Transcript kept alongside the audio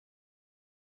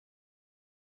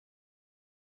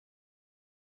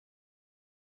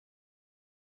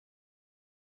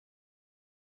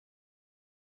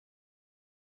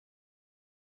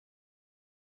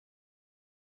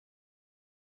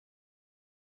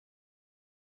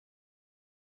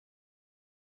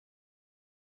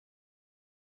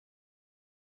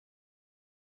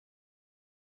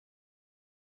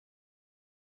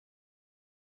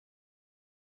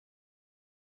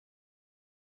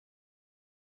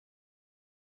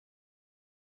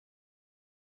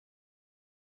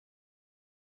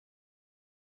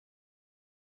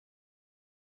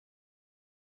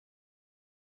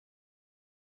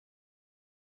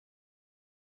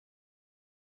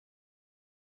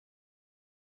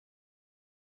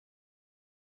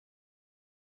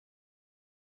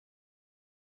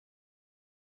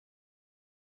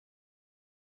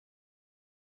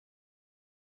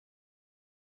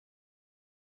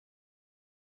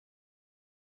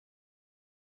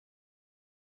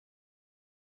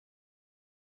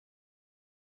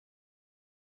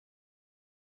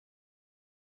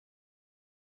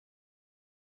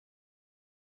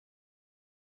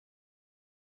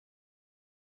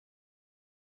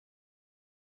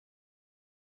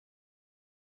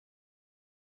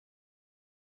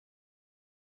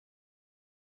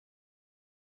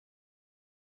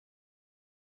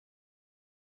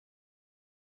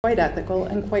quite ethical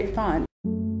and quite fun.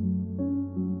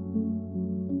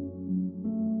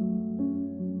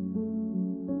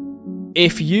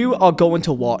 If you are going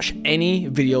to watch any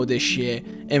video this year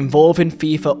involving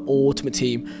FIFA Ultimate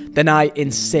Team, then I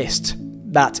insist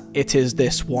that it is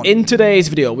this one. In today's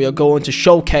video, we are going to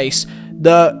showcase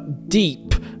the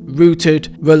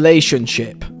deep-rooted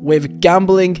relationship with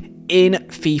gambling in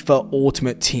FIFA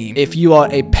Ultimate Team. If you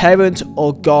are a parent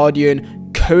or guardian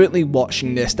currently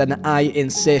watching this, then I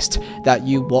insist that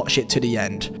you watch it to the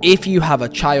end. If you have a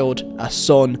child, a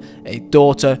son, a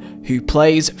daughter who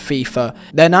plays FIFA,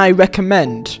 then I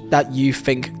recommend that you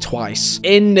think twice.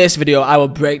 In this video, I will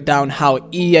break down how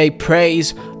EA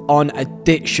preys on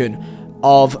addiction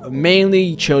of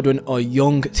mainly children or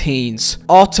young teens,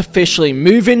 artificially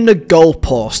moving the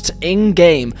goalposts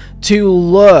in-game to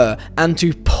lure and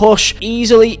to push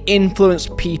easily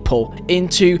influenced people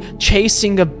into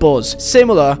chasing a buzz,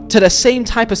 similar to the same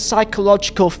type of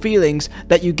psychological feelings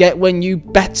that you get when you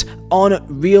bet on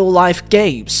real life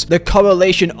games. The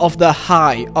correlation of the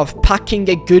high of packing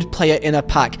a good player in a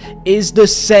pack is the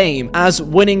same as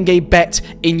winning a bet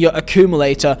in your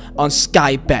accumulator on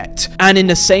Sky Bet, and in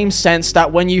the same sense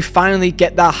that when you finally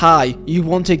get that high, you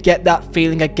want to get that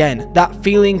feeling again, that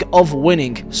feeling of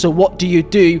winning. So what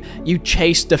do? You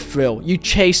chase the thrill, you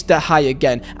chase the high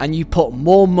again, and you put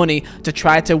more money to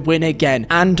try to win again.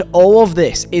 And all of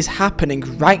this is happening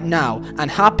right now, and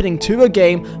happening to a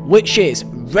game which is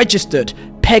registered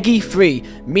PEGI free,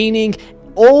 meaning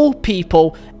all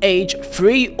people age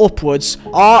 3 upwards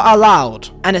are allowed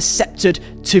and accepted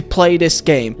to play this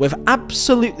game with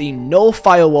absolutely no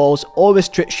firewalls or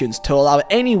restrictions to allow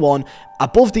anyone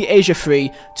above the age of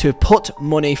 3 to put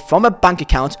money from a bank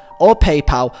account or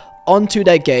PayPal onto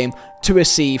their game to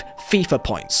receive FIFA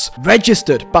points.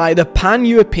 Registered by the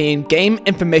Pan-European Game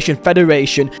Information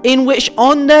Federation, in which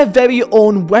on their very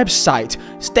own website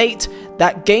state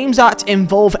that games that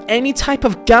involve any type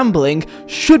of gambling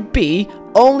should be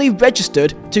only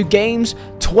registered to games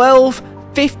 12,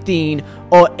 15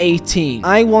 or 18.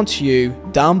 I want you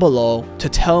down below to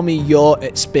tell me your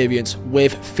experience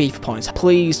with FIFA points.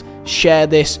 Please share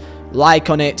this, like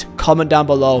on it, comment down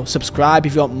below, subscribe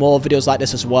if you want more videos like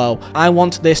this as well. I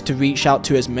want this to reach out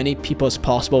to as many people as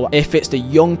possible, if it's the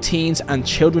young teens and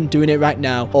children doing it right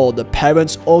now, or the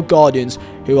parents or guardians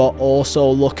who are also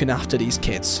looking after these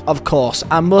kids. Of course,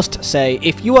 I must say,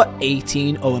 if you are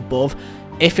 18 or above,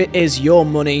 if it is your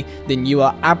money, then you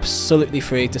are absolutely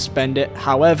free to spend it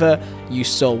however you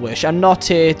so wish. I'm not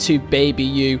here to baby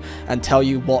you and tell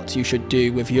you what you should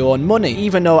do with your own money,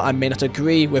 even though I may not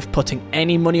agree with putting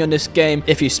any money on this game.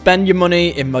 If you spend your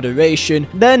money in moderation,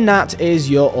 then that is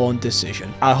your own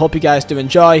decision. I hope you guys do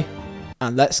enjoy,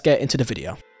 and let's get into the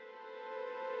video.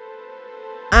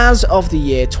 As of the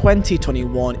year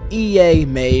 2021, EA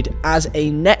made as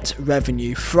a net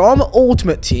revenue from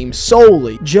Ultimate Team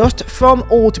solely, just from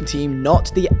Ultimate Team,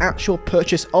 not the actual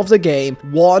purchase of the game,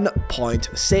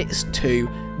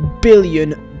 $1.62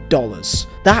 billion.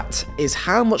 That is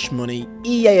how much money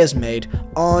EA has made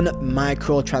on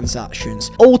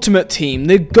microtransactions. Ultimate Team,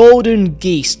 the golden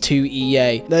geese to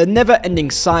EA, the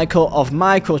never-ending cycle of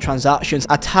microtransactions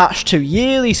attached to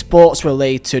yearly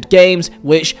sports-related games,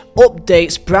 which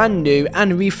updates brand new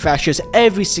and refreshes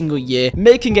every single year,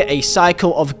 making it a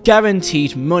cycle of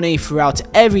guaranteed money throughout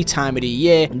every time of the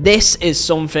year. This is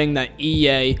something that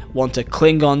EA want to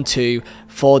cling on to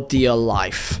for dear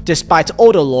life. Despite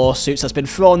all the lawsuits that's been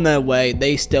thrown their way,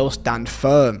 they still stand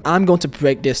firm. I'm going to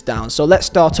break this down. So let's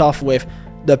start off with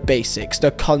the basics,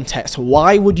 the context.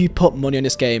 Why would you put money on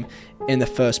this game in the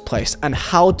first place, and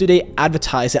how do they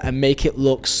advertise it and make it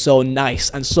look so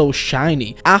nice and so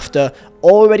shiny after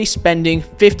already spending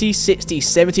 50, 60,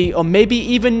 70 or maybe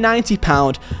even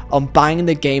 £90 on buying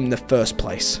the game in the first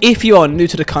place? If you are new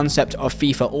to the concept of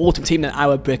FIFA Ultimate Team, then I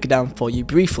will break it down for you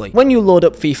briefly. When you load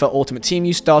up FIFA Ultimate Team,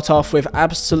 you start off with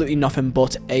absolutely nothing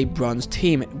but a bronze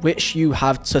team, which you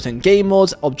have certain game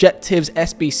modes, objectives,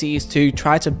 SBCs to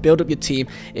try to build up your team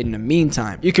in the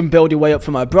meantime. You can build your way up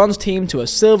from a bronze team to a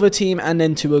silver team and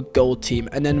then to a gold team,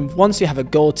 and then once you have a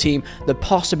gold team, the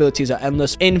possibilities are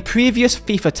endless. In previous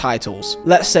FIFA titles,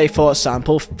 let's say for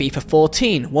example FIFA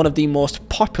 14, one of the most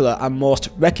popular and most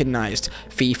recognized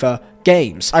FIFA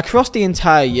games. Across the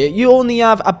entire year, you only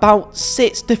have about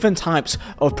 6 different types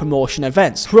of promotion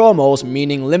events. Promos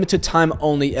meaning limited time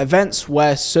only events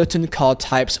where certain card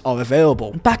types are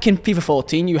available. Back in FIFA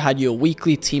 14, you had your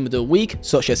weekly team of the week,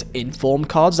 such as inform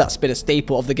cards. That's been a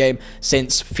staple of the game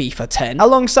since FIFA 10.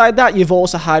 Alongside that, you've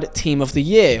also had team of the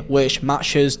year, which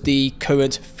matches the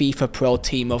current FIFA Pro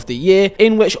team of the year,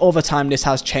 in which over time this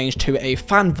has changed to a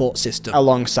fan vote system.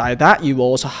 Alongside that, you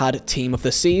also had team of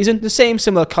the season, the same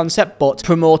similar concept, but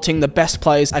promoting the best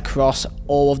players across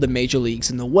all of the major leagues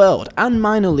in the world, and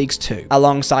minor leagues too.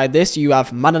 Alongside this, you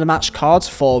have man of the match cards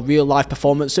for real life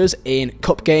performances in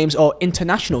cup games or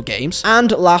international games,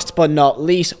 and last but not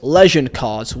least, legend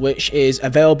cards, which is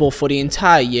available for the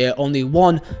entire year, only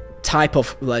one type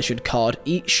of legend card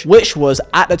each, which was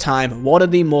at the time one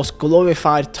of the most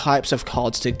glorified types of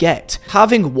cards to get.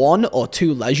 Having 1 or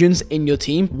 2 legends in your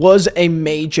team was a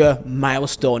major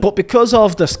milestone, but because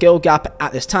of the skill gap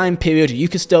at this time period, you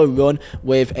could still run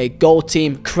with a gold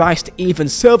team, Christ, even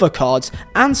silver cards,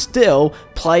 and still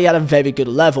play at a very good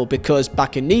level, because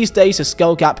back in these days the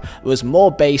skill gap was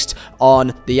more based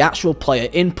on the actual player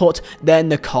input than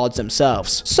the cards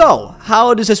themselves. So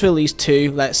how does this release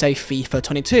to, let's say, FIFA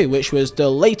 22, which was the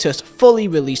latest fully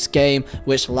released game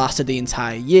which lasted the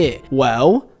entire year?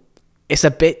 Well, it's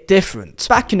a bit different.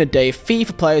 Back in the day,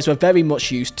 FIFA players were very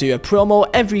much used to a promo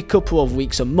every couple of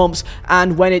weeks or months,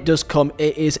 and when it does come,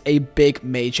 it is a big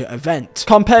major event.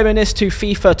 Comparing this to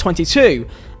FIFA 22,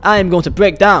 I am going to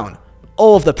break down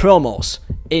all of the promos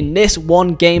in this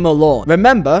one game alone.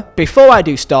 Remember, before I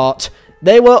do start,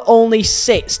 there were only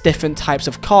 6 different types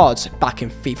of cards back in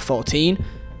FIFA 14.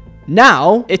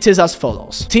 Now, it is as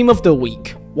follows. Team of the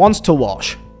Week, Ones to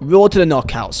Watch, Road to the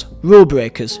Knockouts, Rule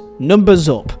Breakers, Numbers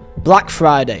Up, Black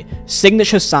Friday,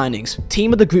 Signature Signings,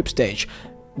 Team of the Group Stage,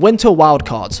 Winter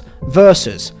Wildcards,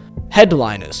 Versus,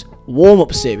 Headliners,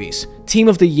 Warm-Up Series, Team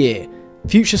of the Year,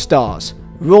 Future Stars,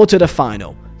 Road to the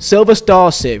Final, Silver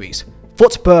Star Series,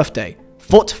 Foot Birthday,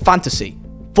 Foot Fantasy,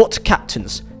 Foot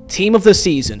Captains, Team of the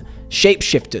Season,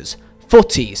 Shapeshifters,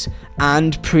 Footies,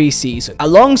 and Preseason.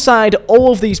 Alongside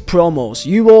all of these promos,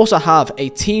 you also have a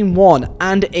Team 1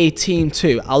 and a Team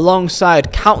 2,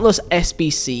 alongside countless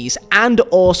SBCs and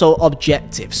also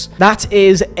objectives. That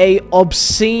is a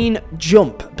obscene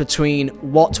jump between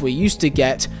what we used to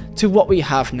get to what we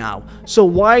have now. So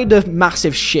why the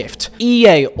massive shift?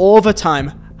 EA over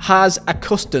time has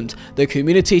accustomed the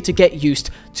community to get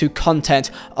used to content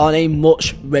on a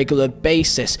much regular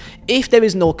basis. If there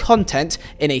is no content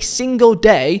in a single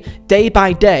day, day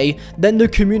by day, then the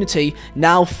community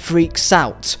now freaks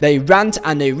out. They rant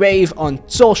and they rave on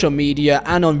social media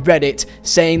and on Reddit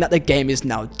saying that the game is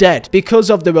now dead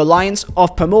because of the reliance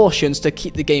of promotions to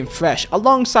keep the game fresh.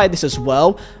 Alongside this as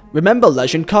well, remember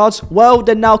legend cards? Well,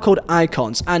 they're now called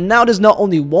icons, and now there's not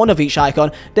only 1 of each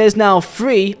icon, there's now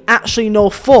 3, actually no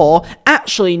 4,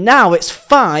 actually now it's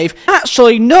 5,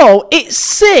 actually no, it's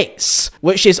 6,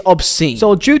 which is obscene.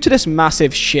 So due to this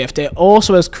massive shift, it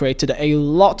also has created a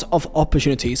lot of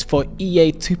opportunities for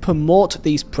EA to promote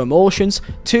these promotions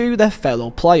to their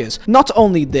fellow players. Not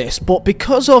only this, but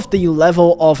because of the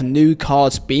level of new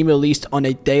cards being released on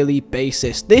a daily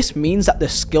basis, this means that the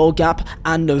skill gap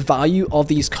and the value of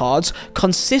these cards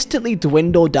consistently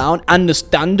dwindle down, and the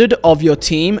standard of your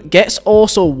team gets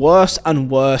also worse and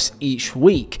worse each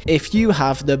week. If you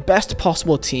have the best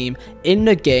possible team in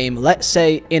the game, let's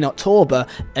say in October,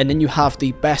 and then you have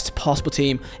the best possible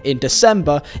team in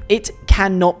December, it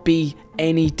cannot be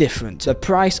any different. The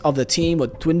price of the team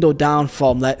would dwindle down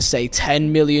from, let's say,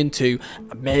 10 million to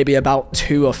maybe about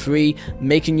 2 or 3,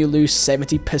 making you lose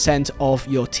 70% of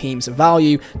your team's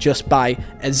value just by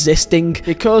existing.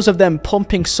 Because of them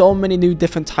pumping so many new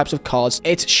different types of cards,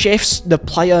 it shifts the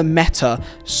player meta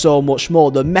so much more.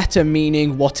 The meta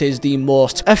meaning what is the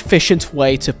most efficient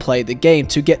way to play the game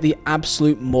to get the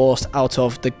absolute most out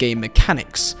of the game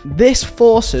mechanics. This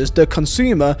forces the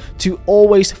consumer to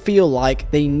always feel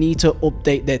like they need to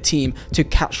update their team to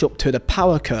catch up to the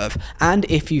power curve, and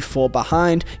if you fall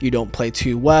behind, you don't play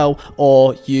too well,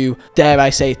 or you, dare I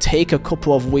say, take a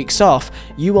couple of weeks off,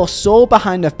 you are so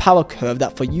behind the power curve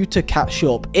that for you to catch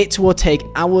up, it will take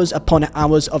hours upon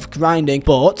hours of grinding.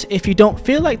 But if you don't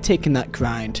feel like taking that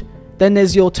grind, then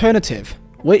there's the alternative,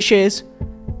 which is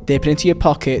dip it into your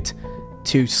pocket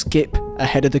to skip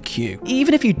ahead of the queue.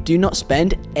 Even if you do not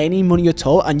spend any money at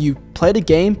all and you play the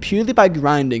game purely by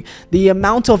grinding, the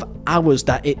amount of hours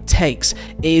that it takes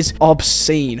is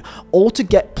obscene, all to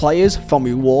get players from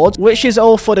rewards, which is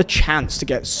all for the chance to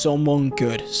get someone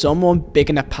good, someone big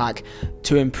in a pack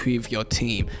to improve your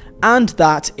team. And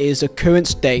that is the current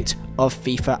state of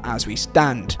FIFA as we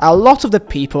stand. A lot of the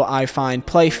people I find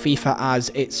play FIFA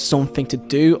as it's something to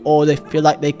do, or they feel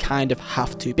like they kind of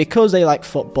have to because they like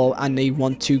football and they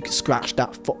want to scratch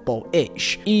that football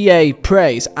itch. EA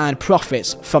preys and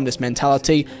profits from this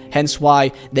mentality, hence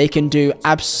why they can do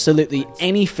absolutely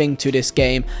anything to this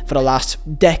game for the last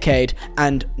decade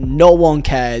and no one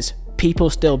cares.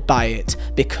 People still buy it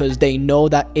because they know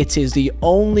that it is the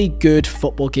only good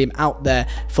football game out there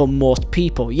for most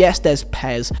people. Yes, there's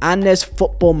PES and there's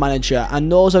Football Manager,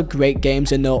 and those are great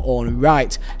games in their own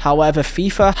right. However,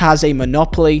 FIFA has a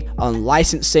monopoly on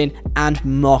licensing and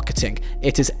marketing.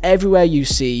 It is everywhere you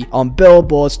see, on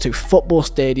billboards to football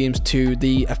stadiums to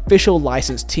the official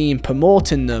licensed team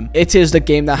promoting them. It is the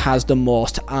game that has the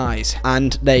most eyes,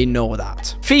 and they know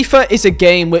that. FIFA is a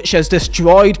game which has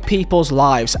destroyed people's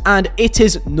lives, and it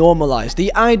is normalized.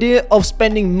 The idea of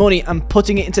spending money and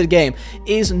putting it into the game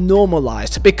is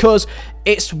normalized because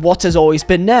it's what has always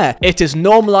been there. It is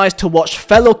normalized to watch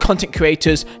fellow content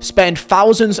creators spend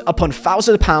thousands upon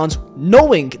thousands of pounds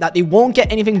knowing that they won't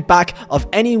get anything back of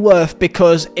any worth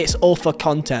because it's all for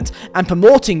content, and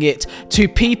promoting it to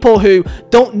people who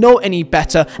don't know any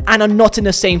better and are not in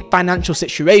the same financial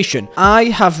situation. I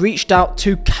have reached out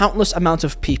to countless amounts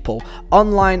of people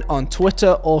online, on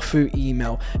Twitter or through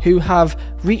email, who have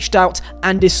reached out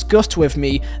and discussed with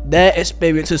me their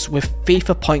experiences with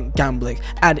FIFA point gambling,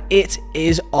 and it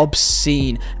is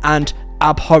obscene and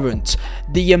abhorrent.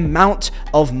 The amount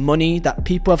of money that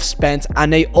people have spent,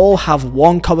 and they all have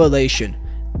one correlation.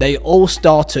 They all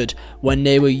started when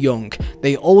they were young.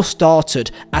 They all started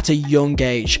at a young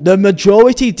age. The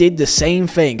majority did the same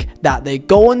thing, that they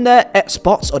go on their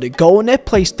Xbox or they go on their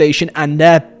PlayStation and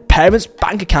their parents'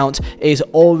 bank account is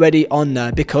already on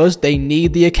there because they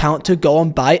need the account to go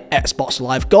and buy Xbox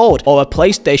Live Gold or a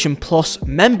PlayStation Plus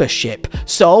membership.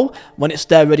 So when it's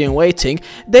there ready and waiting,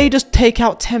 they just take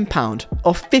out £10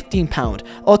 or £15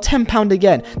 or £10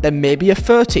 again, then maybe a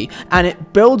 30, and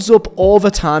it builds up over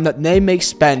time that they may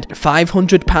spend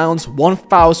 £500,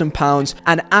 £1,000,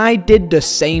 and I did the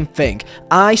same thing.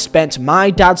 I spent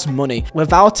my dad's money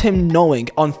without him knowing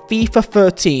on FIFA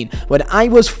 13 when I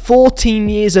was 14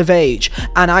 years of age,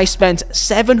 and I spent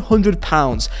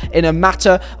 £700 in a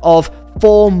matter of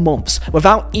 4 months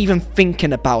without even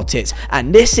thinking about it,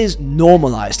 and this is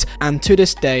normalized. And to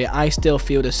this day I still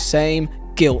feel the same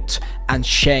guilt and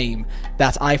shame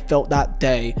that I felt that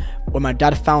day when my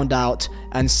dad found out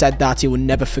and said that he would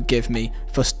never forgive me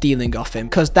for stealing off him,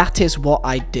 because that is what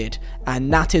I did,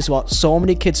 and that is what so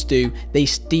many kids do. They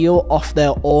steal off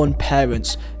their own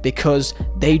parents because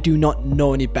they do not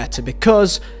know any better,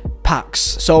 because PAX.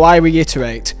 So I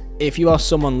reiterate, if you are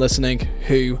someone listening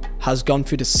who has gone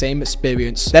through the same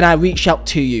experience, then I reach out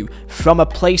to you from a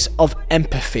place of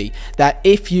empathy, that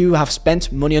if you have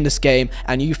spent money on this game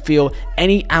and you feel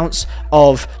any ounce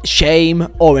of shame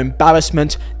or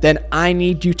embarrassment, then I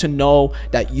need you to know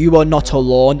that you are not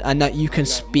alone and that you can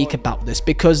speak about this,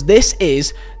 because this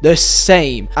is the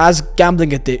same as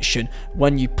gambling addiction.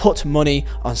 When you put money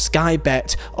on Sky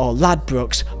Bet or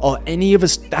Ladbrokes or any other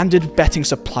standard betting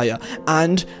supplier,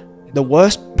 and the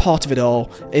worst part of it all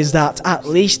is that at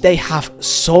least they have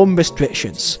some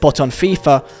restrictions. But on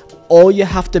FIFA, all you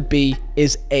have to be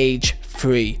is age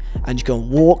free, and you can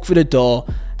walk through the door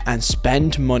and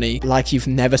spend money like you've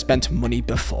never spent money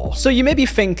before. So you may be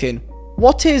thinking,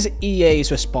 what is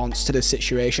EA's response to this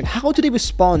situation? How do they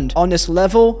respond on this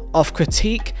level of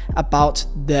critique about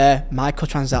their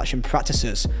microtransaction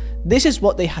practices? This is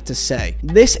what they had to say.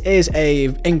 This is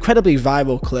an incredibly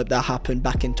viral clip that happened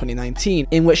back in 2019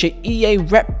 in which an EA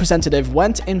representative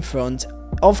went in front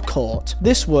of court.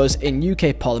 This was in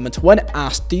UK Parliament when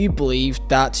asked, do you believe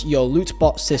that your loot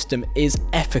box system is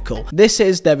ethical? This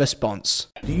is their response.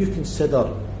 Do you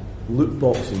consider loot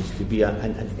boxes to be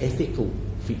an ethical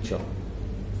feature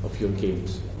of your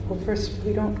games? Well, first,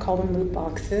 we don't call them loot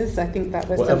boxes. I think that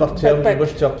was whatever term you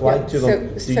wish to apply to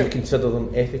them. Do you consider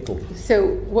them ethical? So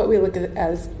what we look at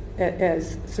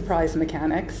as surprise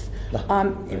mechanics,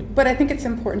 but I think it's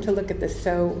important to look at this.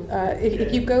 So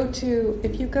if you go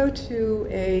to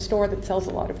a store that sells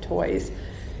a lot of toys,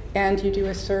 and you do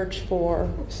a search for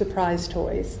surprise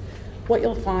toys, what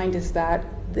you'll find is that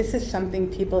this is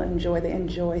something people enjoy. They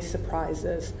enjoy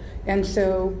surprises, and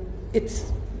so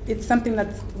it's something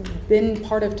that's been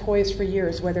part of toys for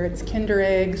years, whether it's Kinder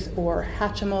Eggs or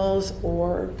Hatchimals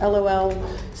or LOL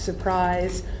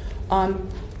Surprise.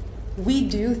 We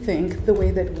do think the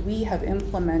way that we have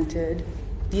implemented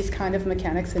these kind of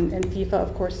mechanics, and FIFA,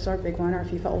 of course, is our big one, our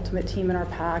FIFA Ultimate Team and our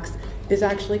packs, is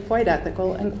actually quite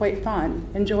ethical and quite fun,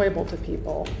 enjoyable to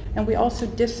people. And we also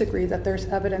disagree that there's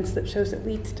evidence that shows it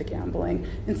leads to gambling.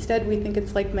 Instead, we think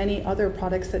it's like many other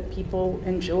products that people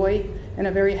enjoy in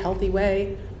a very healthy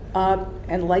way,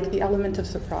 and like the element of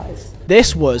surprise.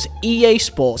 This was EA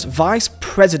Sports Vice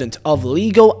President of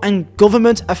Legal and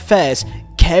Government Affairs,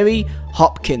 Kerry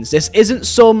Hopkins. This isn't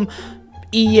some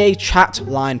EA chat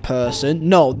line person.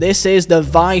 No, this is the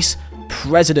Vice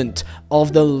President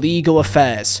of the Legal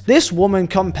Affairs. This woman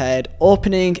compared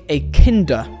opening a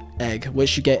Kinder Egg,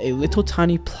 which you get a little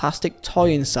tiny plastic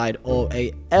toy inside, or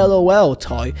a LOL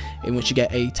toy, in which you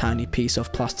get a tiny piece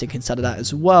of plastic inside of that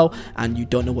as well, and you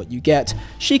don't know what you get.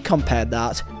 She compared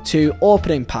that to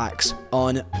opening packs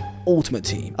on Ultimate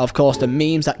Team. Of course, the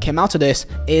memes that came out of this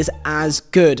is as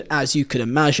good as you could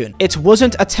imagine. It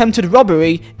wasn't attempted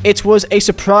robbery, it was a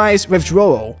surprise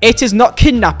withdrawal. It is not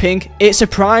kidnapping, it's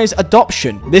surprise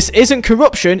adoption. This isn't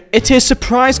corruption, it is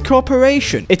surprise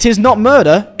cooperation. It is not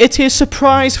murder, it is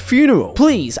surprise funeral.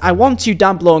 Please, I want you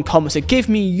down below in comments to give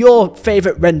me your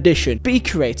favorite rendition. Be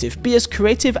creative, be as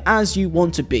creative as you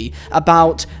want to be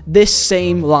about this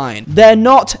same line. They're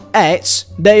not ets,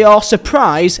 they are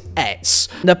surprise ets.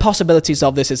 The possibilities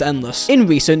of this is endless. In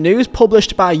recent news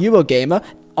published by Eurogamer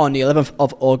on the 11th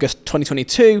of August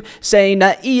 2022, saying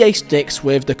that EA sticks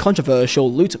with the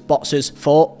controversial loot boxes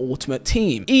for Ultimate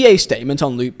Team. EA's statement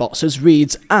on loot boxes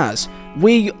reads as,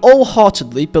 "We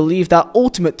wholeheartedly believe that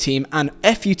Ultimate Team and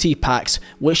FUT packs,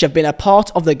 which have been a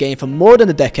part of the game for more than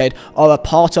a decade, are a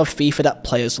part of FIFA that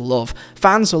players love.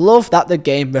 Fans love that the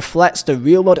game reflects the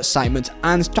real-world excitement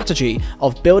and strategy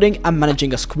of building and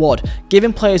managing a squad.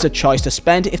 Giving players a choice to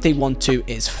spend if they want to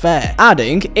is fair."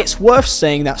 Adding, "It's worth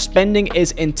saying that spending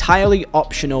is entirely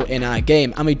optional in our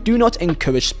game, and we do not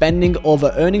encourage spending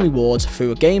over earning rewards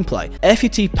through gameplay.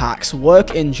 FUT packs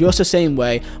work in just the same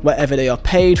way wherever they are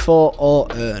paid for or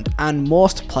earned, and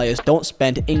most players don't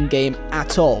spend in-game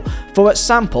at all. For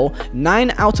example,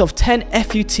 9 out of 10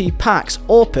 FUT packs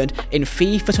opened in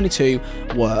FIFA 22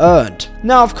 were earned."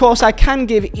 Now, of course, I can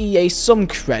give EA some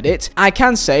credit. I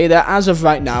can say that as of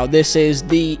right now, this is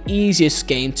the easiest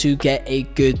game to get a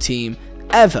good team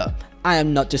ever. I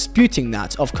am not disputing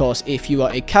that. Of course, if you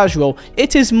are a casual,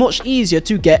 it is much easier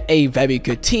to get a very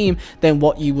good team than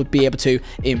what you would be able to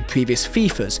in previous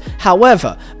FIFAs.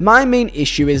 However, my main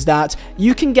issue is that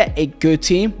you can get a good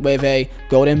team with a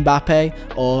gold Mbappe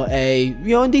or a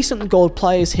decent gold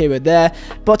players here or there,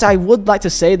 but I would like to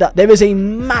say that there is a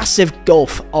massive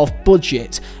gulf of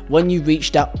budget when you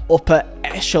reach that upper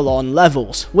echelon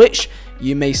levels, which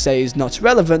you may say is not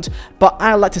relevant, but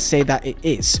I like to say that it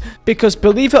is. Because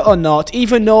believe it or not,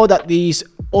 even though that these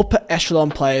upper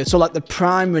echelon players, so like the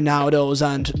prime Ronaldos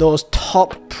and those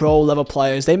top pro level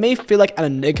players, they may feel like an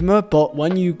enigma, but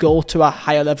when you go to a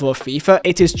higher level of FIFA,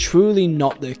 it is truly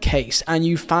not the case, and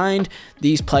you find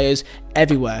these players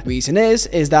everywhere. Reason is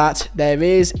that there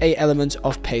is a element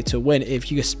of pay to win.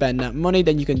 If you spend that money,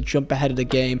 then you can jump ahead of the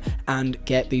game and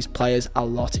get these players a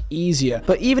lot easier.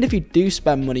 But even if you do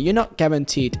spend money, you're not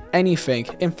guaranteed anything.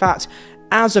 In fact,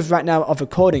 as of right now of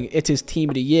recording, it is Team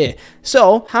of the Year.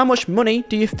 So, how much money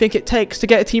do you think it takes to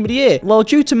get a Team of the Year? Well,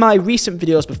 due to my recent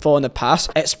videos before in the past,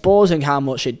 exposing how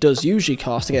much it does usually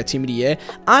cost to get a Team of the Year,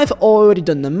 I've already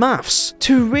done the maths.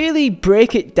 To really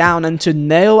break it down and to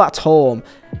nail at home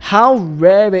how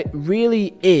rare it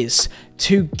really is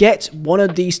to get one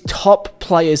of these top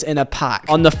players in a pack.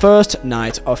 On the first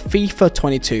night of FIFA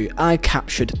 22, I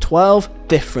captured 12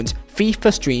 different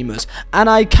FIFA streamers and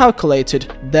I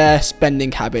calculated their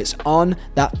spending habits on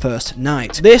that first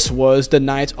night. This was the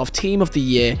night of Team of the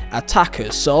Year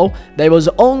attackers, so there was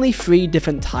only 3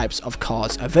 different types of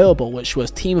cards available, which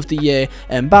was Team of the Year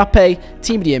Mbappe,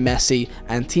 Team of the Year Messi,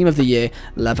 and Team of the Year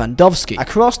Lewandowski.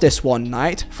 Across this one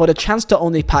night, for the chance to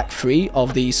only pack 3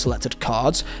 of these selected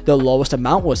cards, the lowest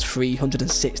amount was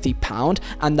 £360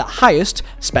 and the highest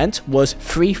spent was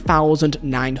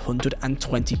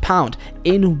 £3,920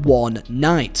 in one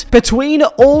night. Between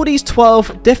all these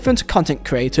 12 different content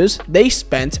creators, they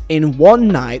spent in one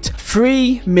night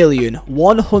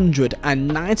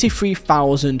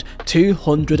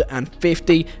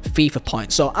 3,193,250 FIFA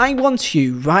points. So I want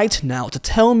you right now to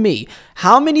tell me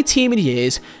how many Team of the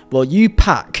Years will you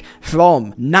pack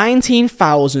from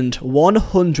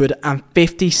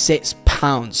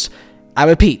 £19,156. I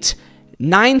repeat,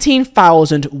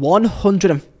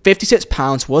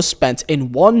 £19,156 was spent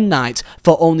in one night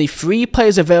for only 3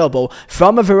 players available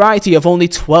from a variety of only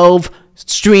 12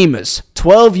 streamers,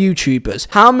 12 YouTubers.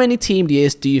 How many Team of the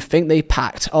Years do you think they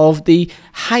packed of the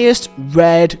highest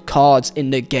rared cards in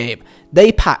the game?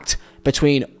 They packed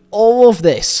between all of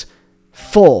this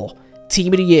 4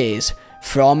 Team of the Years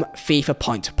from FIFA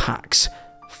point packs.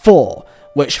 4,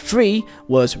 which 3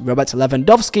 was Robert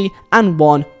Lewandowski and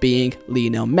 1 being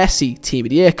Lionel Messi Team of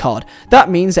the Year card. That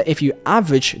means that if you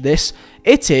average this,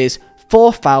 it is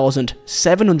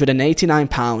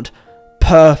 £4,789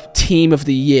 per Team of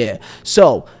the Year.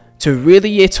 So, to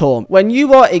really hit home, when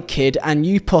you are a kid and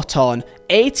you put on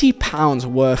 £80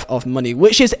 worth of money,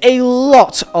 which is a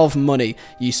lot of money,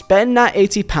 you spend that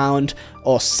 £80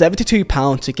 or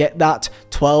 £72 to get that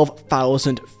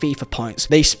 12,000 FIFA points.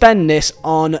 They spend this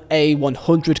on a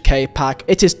 100k pack.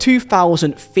 It is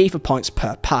 2,000 FIFA points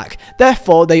per pack.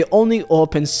 Therefore, they only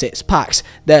open 6 packs.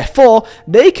 Therefore,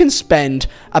 they can spend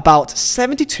about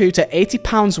 £72 to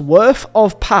 £80 worth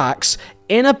of packs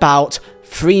in about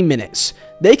 3 minutes.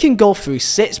 They can go through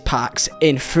 6 packs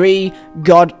in 3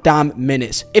 goddamn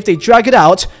minutes. If they drag it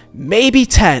out, maybe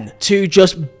 10 to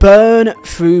just burn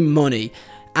through money.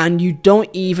 And you don't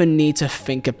even need to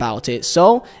think about it.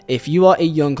 So, if you are a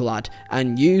young lad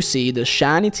and you see the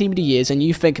shiny Team of the Years and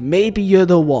you think maybe you're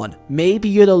the one, maybe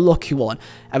you're the lucky one,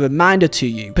 a reminder to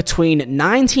you, between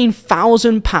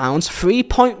 £19,000,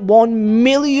 3.1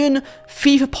 million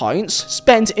FIFA points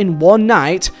spent in one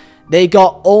night, they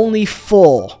got only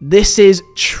 4. This is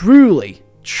truly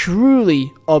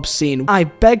obscene. I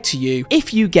beg to you,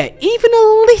 if you get even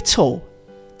a little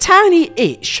tiny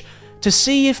itch to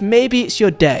see if maybe it's your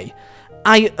day,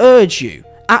 I urge you,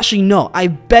 actually no, I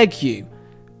beg you,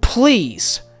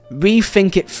 please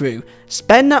rethink it through.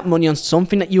 Spend that money on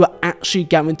something that you are actually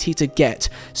guaranteed to get.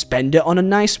 Spend it on a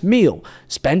nice meal.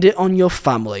 Spend it on your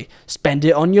family. Spend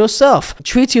it on yourself.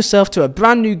 Treat yourself to a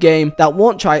brand new game that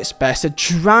won't try its best to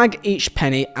drag each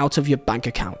penny out of your bank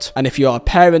account. And if you're a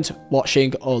parent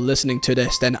watching or listening to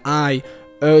this, then I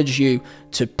urge you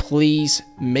to please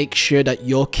make sure that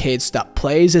your kids that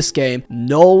plays this game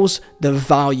knows the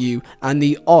value and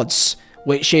the odds,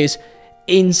 which is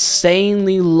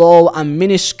insanely low and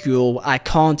minuscule. I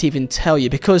can't even tell you,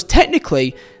 because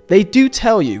technically they do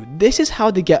tell you this is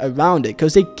how they get around it,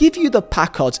 because they give you the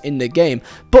pack odds in the game,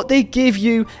 but they give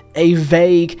you a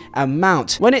vague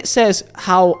amount. When it says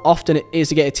how often it is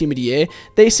to get a Team of the Year,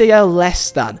 they say a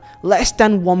less than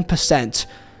 1%.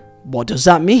 What does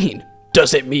that mean?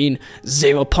 Does it mean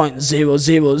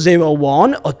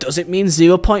 0.0001 or does it mean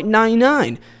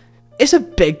 0.99? It's a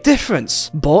big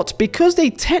difference. But because they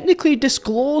technically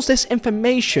disclose this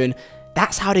information,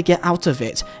 that's how they get out of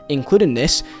it. Including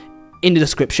this, in the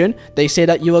description, they say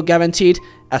that you are guaranteed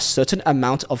a certain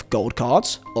amount of gold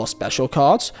cards or special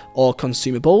cards or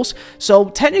consumables. So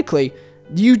technically,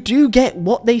 you do get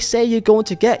what they say you're going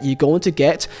to get. You're going to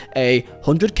get a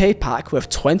 100k pack with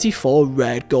 24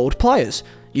 rare gold players.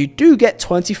 You do get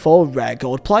 24 rare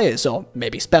gold players, or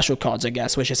maybe special cards I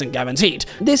guess, which isn't guaranteed.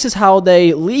 This is how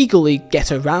they legally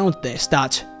get around this,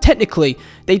 that technically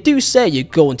they do say you're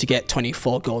going to get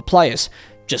 24 gold players.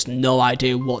 Just no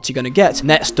idea what you're going to get.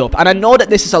 Next up, and I know that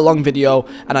this is a long video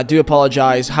and I do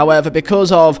apologize, however,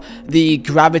 because of the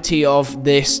gravity of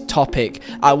this topic,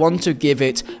 I want to give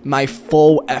it my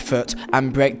full effort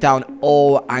and break down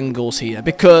all angles here,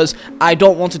 because I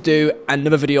don't want to do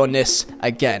another video on this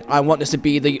again. I want this to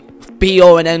be the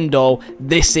be-all and end-all.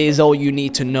 This is all you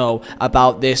need to know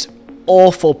about this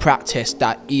awful practice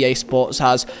that EA Sports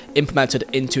has implemented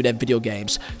into their video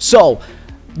games. So,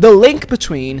 the link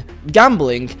between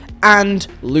gambling and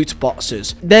loot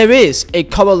boxes. There is a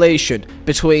correlation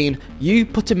between you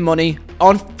putting money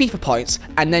on FIFA points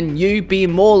and then you being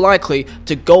more likely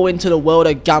to go into the world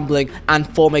of gambling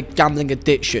and form a gambling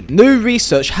addiction. New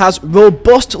research has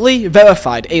robustly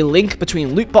verified a link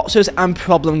between loot boxes and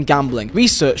problem gambling.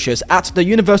 Researchers at the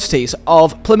universities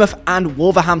of Plymouth and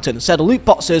Wolverhampton said loot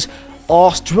boxes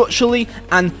are structurally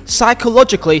and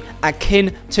psychologically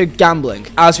akin to gambling.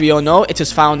 As we all know, it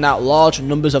is found that large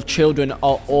numbers of children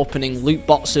are opening loot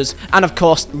boxes, and of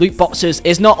course, loot boxes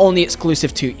is not only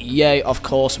exclusive to EA, of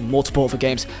course, multiple other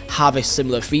games have a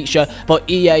similar feature, but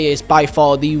EA is by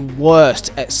far the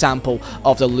worst example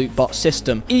of the loot box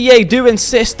system. EA do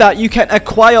insist that you can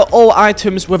acquire all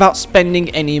items without spending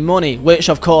any money, which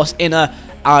of course, in an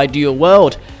ideal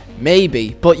world,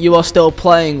 maybe, but you are still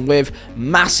playing with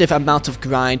massive amount of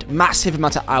grind, massive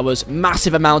amount of hours,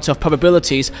 massive amount of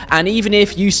probabilities, and even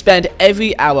if you spend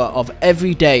every hour of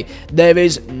every day, there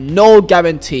is no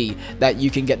guarantee that you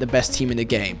can get the best team in the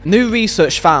game. New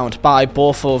research found by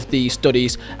both of the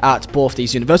studies at both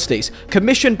these universities,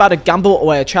 commissioned by the Gamble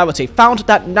Aware charity, found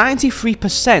that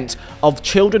 93% of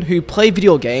children who play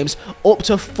video games, up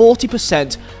to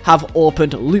 40%, have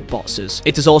opened loot boxes.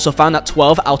 It is also found that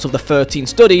 12 out of the 13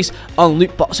 studies on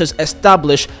loot boxes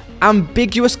establish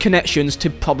ambiguous connections to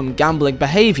problem gambling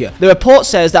behavior. The report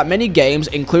says that many games,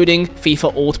 including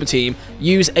FIFA Ultimate Team,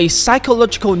 use a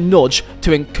psychological nudge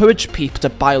to encourage people to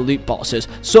buy loot boxes,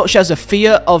 such as a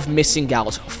fear of missing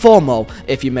out, FOMO,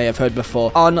 if you may have heard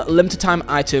before, on limited time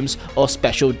items or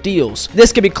special deals.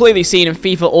 This can be clearly seen in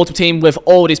FIFA Ultimate Team with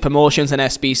all these promotions and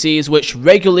SBCs, which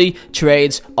regularly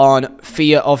trades on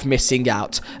fear of missing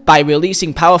out by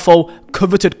releasing powerful,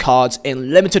 coveted cards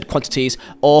in limited quantities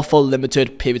or for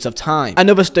limited periods of time.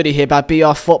 Another study here by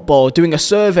BR Football doing a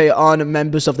survey on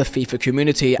members of the FIFA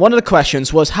community. One of the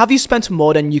questions was, have you spent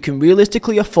more than you can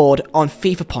realistically afford on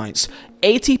FIFA points?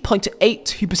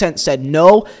 80.82% said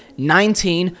no,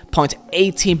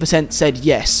 19.18% said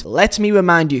yes. Let me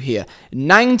remind you here,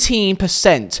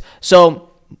 19%.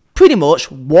 So pretty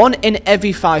much 1 in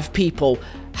every 5 people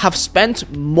have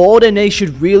spent more than they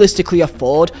should realistically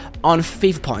afford on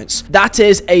FIFA points. That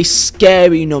is a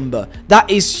scary number.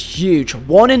 That is huge.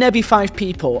 1 in every 5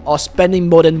 people are spending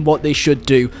more than what they should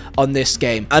do on this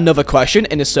game. Another question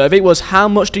in the survey was, how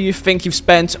much do you think you've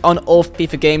spent on all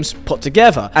FIFA games put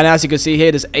together? And as you can see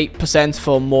here, there's 8%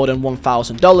 for more than $1,000,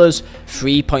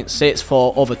 3.6%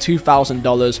 for over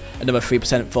 $2,000, another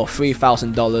 3% for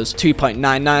 $3,000,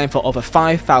 2.99% for over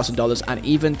 $5,000, and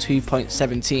even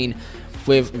 2.17%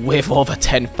 with over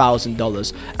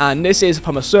 $10,000. And this is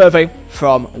from a survey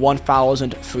from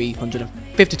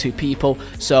 1,352 people.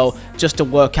 So just to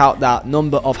work out that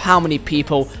number of how many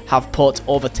people have put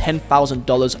over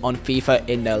 $10,000 on FIFA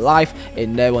in their life,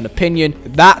 in their own opinion,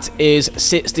 that is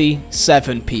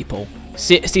 67 people.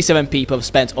 67 people have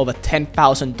spent over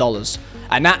 $10,000.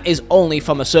 And that is only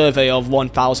from a survey of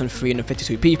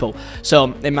 1,352 people.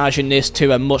 So imagine this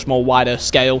to a much more wider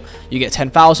scale. You get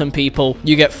 10,000 people,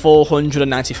 you get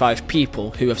 495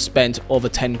 people who have spent over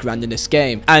 10 grand in this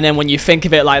game. And then when you think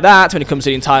of it like that, when it comes to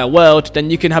the entire world, then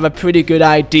you can have a pretty good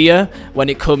idea when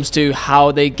it comes to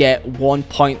how they get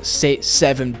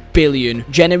 1.67 billion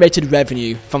generated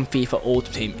revenue from FIFA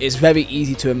Ultimate Team. It's very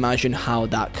easy to imagine how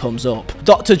that comes up.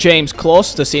 Dr. James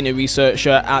Close, the senior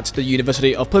researcher at the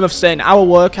University of Plymouth, saying our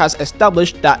work has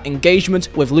established that engagement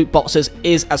with loot boxes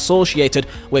is associated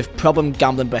with problem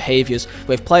gambling behaviors,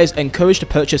 with players encouraged to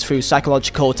purchase through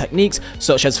psychological techniques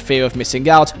such as fear of missing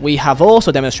out. We have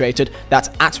also demonstrated that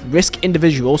at-risk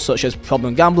individuals such as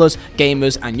problem gamblers,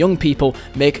 gamers and young people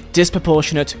make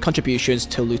disproportionate contributions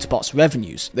to loot box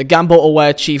revenues. The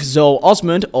gamble-aware chief Zoe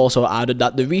Osmond also added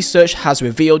that the research has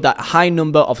revealed that a high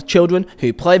number of children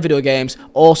who play video games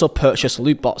also purchase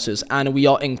loot boxes, and we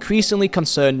are increasingly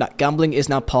concerned that gambling is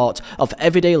now part of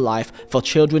everyday life for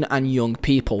children and young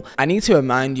people. I need to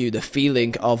remind you the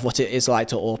feeling of what it is like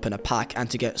to open a pack and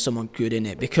to get someone good in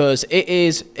it, because it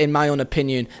is, in my own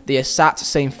opinion, the exact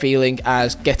same feeling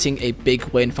as getting a big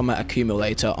win from an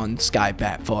accumulator on Sky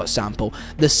Bet, for example.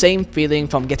 The same feeling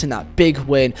from getting that big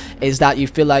win is that you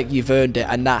feel like you've earned it,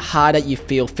 and that high that you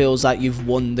feel feels like you've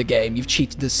won the game, you've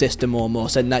cheated the system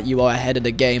almost, and that you are ahead of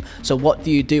the game. So what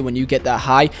do you do when you get that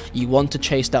high? You want to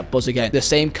chase that buzz again. The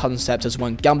same concept as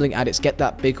when gambling addicts get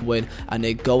that big win and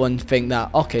they go and think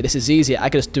that, okay, this is easy, I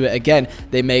can just do it again.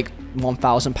 They make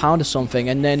 £1,000 or something,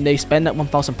 and then they spend that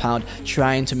 £1,000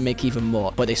 trying to make even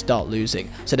more, but they start losing.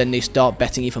 So then they start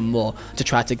betting even more to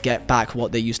try to get back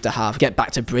what they used to have, get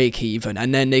back to break even,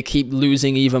 and then they keep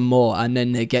losing even more, and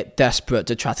then they get desperate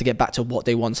to try to get back to what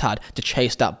they once had, to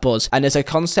chase that buzz. And there's a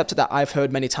concept that I've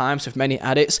heard many times with many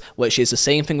addicts, which is the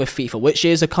same thing with FIFA, which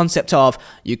is a concept of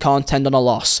you can't tend on a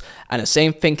loss. And the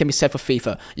same thing can be said for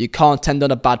FIFA. You can't tend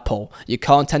on a bad pull, you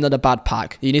can't tend on a bad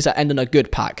pack, you need to end on a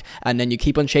good pack, and then you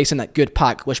keep on chasing that good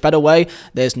pack, which, by the way,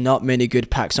 there's not many good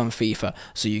packs on FIFA,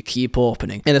 so you keep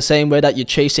opening. In the same way that you're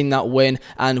chasing that win,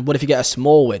 and what if you get a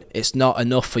small win? It's not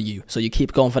enough for you, so you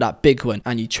keep going for that big win,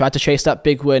 and you try to chase that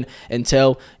big win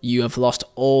until you have lost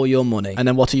all your money. And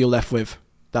then what are you left with?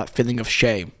 That feeling of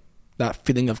shame, that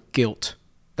feeling of guilt,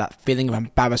 that feeling of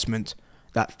embarrassment,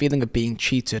 that feeling of being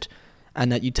cheated,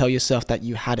 and that you tell yourself that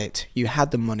you had it, you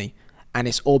had the money, and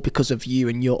it's all because of you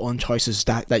and your own choices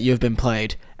that you've been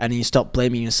played, and then you start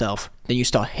blaming yourself, then you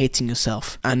start hating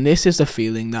yourself. And this is the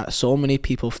feeling that so many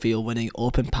people feel when they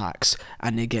open packs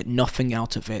and they get nothing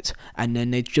out of it, and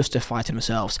then they justify to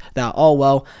themselves that, oh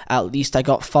well, at least I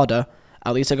got fodder,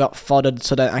 at least I got foddered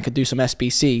so that I could do some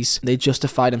SBCs. They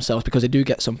justify themselves because they do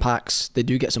get some packs, they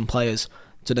do get some players,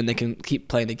 so then they can keep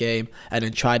playing the game and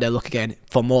then try their luck again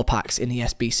for more packs in the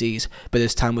SBCs, but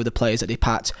this time with the players that they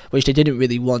packed, which they didn't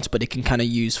really want, but they can kind of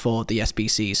use for the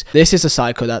SBCs. This is a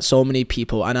cycle that so many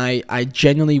people, and I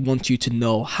genuinely want you to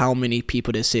know how many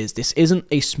people this is. This isn't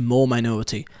a small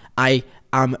minority. I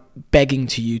am begging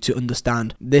to you to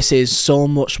understand. This is so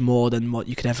much more than what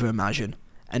you could ever imagine.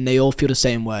 and they all feel the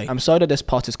same way. I'm sorry that this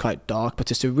part is quite dark,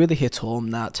 but it's to really hit home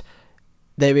that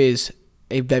there is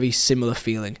a very similar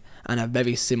feeling and a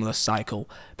very similar cycle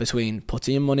between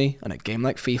putting your money on a game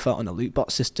like FIFA on a loot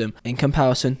box system in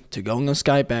comparison to going on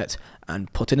Sky Bet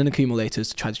and putting in accumulators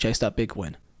to try to chase that big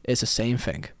win. It's the same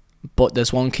thing. But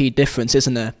there's one key difference,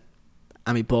 isn't there?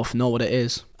 And we both know what it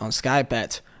is. On Sky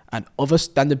Bet and other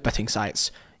standard betting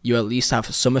sites, you at least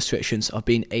have some restrictions of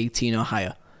being 18 or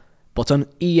higher. But on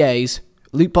EA's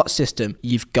loot box system,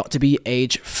 you've got to be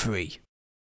age 3.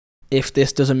 If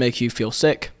this doesn't make you feel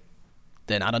sick,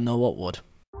 then I don't know what would.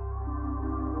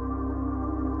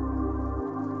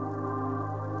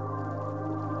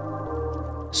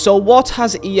 So what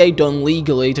has EA done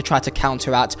legally to try to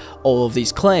counteract all of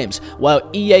these claims? Well,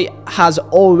 EA has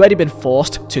already been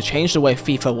forced to change the way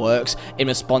FIFA works in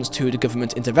response to the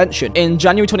government intervention. In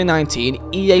January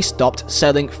 2019, EA stopped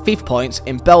selling FIFA points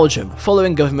in Belgium,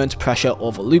 following government pressure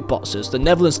over loot boxes. The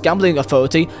Netherlands Gambling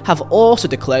Authority have also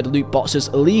declared loot boxes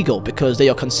illegal because they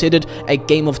are considered a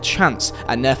game of chance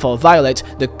and therefore violate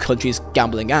the country's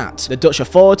Gambling Act. The Dutch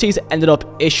authorities ended up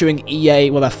issuing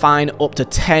EA with a fine up to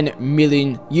 €10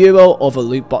 million over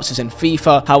loot boxes in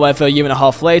FIFA. However, a year and a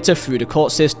half later, through the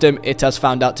court system, it has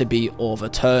found out to be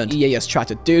overturned. EA has tried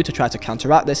to try to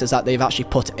counteract this is that they've actually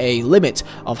put a limit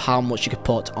of how much you could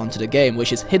put onto the game,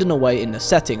 which is hidden away in the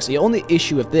settings. The only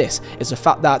issue with this is the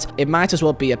fact that it might as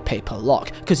well be a paper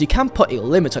lock, because you can put a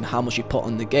limit on how much you put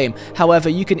on the game. However,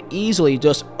 you can easily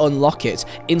just unlock it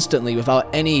instantly without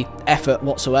any effort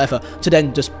whatsoever to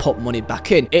then just put money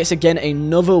back in. It's again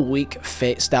another weak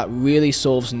fix that really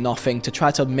solves nothing to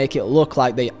try to make it look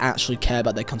like they actually care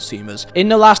about their consumers. In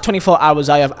the last 24 hours,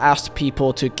 I have asked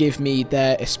people to give me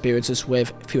their experiences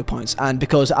with FIFA points, and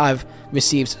because I've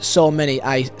received so many,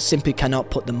 I simply cannot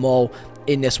put them all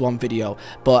in this one video,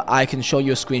 but I can show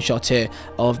you a screenshot here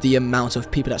of the amount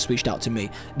of people that's reached out to me.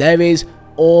 There is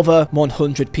over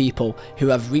 100 people who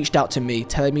have reached out to me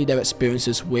telling me their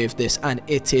experiences with this, and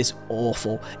it is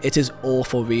awful. It is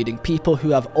awful reading. People who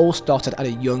have all started at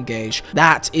a young age.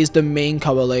 That is the main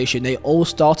correlation. They all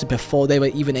started before they were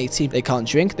even 18. They can't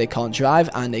drink, they can't drive,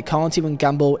 and they can't even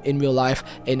gamble in real life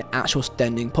in actual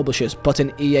standing publishers. But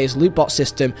in EA's loot box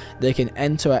system, they can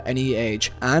enter at any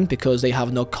age, and because they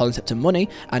have no concept of money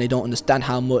and they don't understand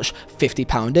how much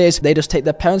 £50 is, they just take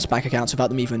their parents' bank accounts without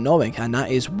them even knowing, and that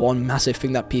is one massive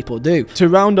thing that people do. To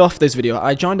round off this video,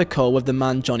 I joined a call with the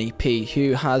man Johnny P,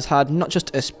 who has had not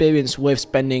just experience with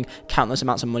spending countless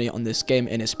amounts of money on this game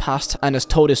in his past and has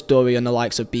told his story on the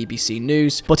likes of BBC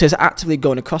News, but is actively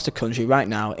going across the country right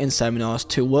now in seminars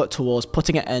to work towards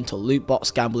putting an end to loot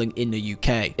box gambling in the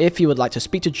UK. If you would like to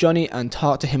speak to Johnny and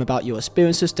talk to him about your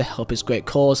experiences to help his great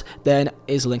cause, then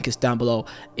his link is down below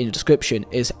in the description.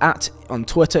 On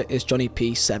Twitter is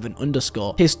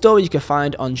JohnnyP7_. His story you can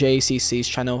find on JCC's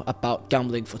channel about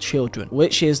gambling for children,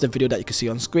 which is the video that you can see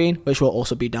on screen, which will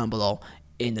also be down below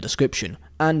in the description.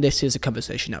 And this is a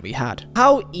conversation that we had.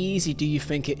 How easy do you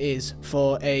think it is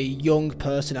for a young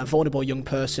person, a vulnerable young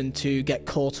person, to get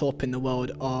caught up in the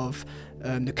world of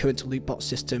the current loot box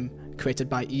system created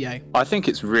by EA? I think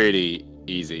it's really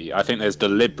easy. I think there's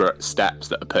deliberate steps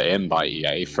that are put in by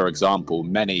EA. For example,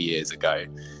 many years ago,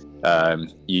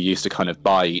 you used to kind of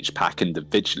buy each pack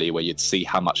individually, where you'd see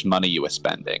how much money you were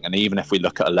spending. And even if we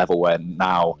look at a level where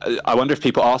now, I wonder if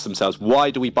people ask themselves, why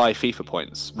do we buy FIFA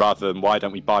points rather than why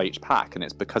don't we buy each pack? And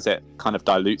it's because it kind of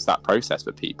dilutes that process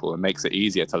for people and makes it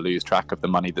easier to lose track of the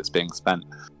money that's being spent.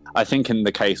 I think in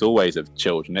the case always of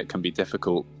children, it can be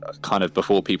difficult kind of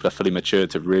before people are fully mature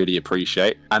to really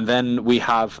appreciate. And then we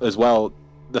have as well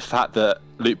the fact that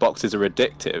loot boxes are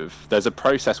addictive. There's a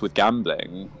process with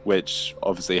gambling which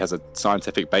obviously has a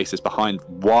scientific basis behind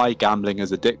why gambling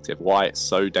is addictive, why it's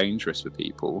so dangerous for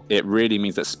people. It really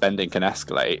means that spending can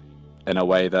escalate in a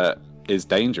way that is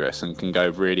dangerous and can go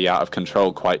really out of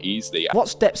control quite easily. What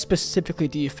steps specifically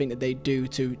do you think that they do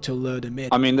to lure them in?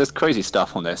 I mean, there's crazy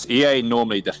stuff on this. EA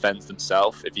normally defends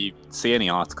themselves. If you see any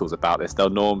articles about this, they'll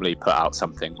normally put out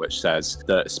something which says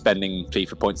that spending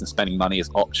FIFA points and spending money is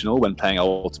optional when playing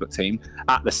Ultimate Team.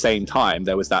 At the same time,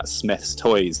 there was that Smith's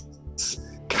Toys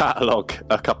catalogue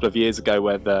a couple of years ago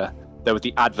where there was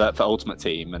the advert for Ultimate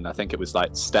Team, and I think it was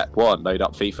like step 1, load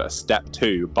up FIFA, step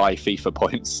 2, buy FIFA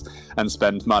points and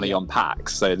spend money on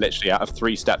packs. So literally out of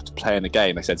 3 steps to play in the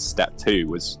game, they said step 2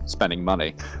 was spending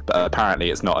money, but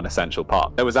apparently it's not an essential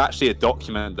part. There was actually a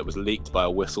document that was leaked by a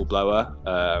whistleblower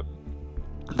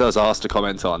that was asked to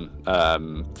comment on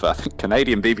for I think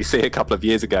Canadian BBC a couple of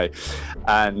years ago,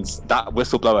 and that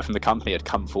whistleblower from the company had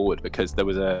come forward because there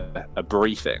was a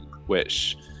briefing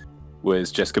which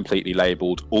was just completely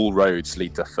labelled "all roads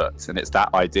lead to foot," and it's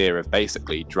that idea of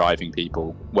basically driving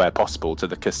people where possible to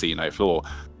the casino floor.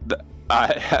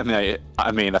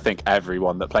 I mean, I think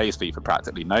everyone that plays FIFA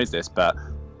practically knows this, but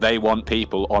they want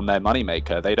people on their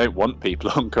moneymaker. They don't want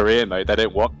people on career mode. They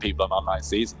don't want people on online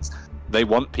seasons. They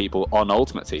want people on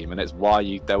Ultimate Team, and it's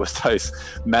why there was those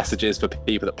messages for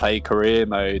people that play career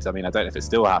mode. I mean, I don't know if it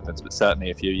still happens, but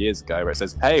certainly a few years ago, where it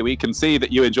says, "Hey, we can see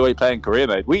that you enjoy playing career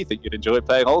mode. We think you'd enjoy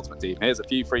playing Ultimate Team. Here's a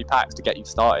few free packs to get you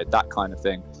started." That kind of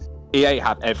thing. EA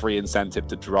have every incentive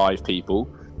to drive people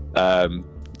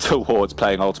towards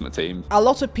playing Ultimate Team. A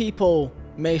lot of people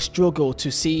may struggle to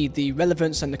see the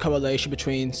relevance and the correlation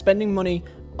between spending money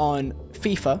on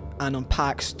FIFA and on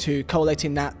packs to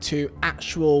correlating that to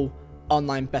actual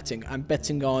online betting and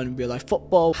betting on real life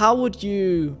football. How would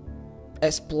you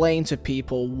explain to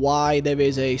people why there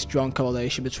is a strong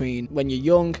correlation between when you're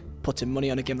young, putting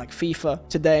money on a game like FIFA,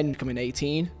 to then becoming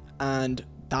 18 and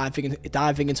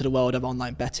diving into the world of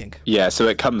online betting? Yeah, so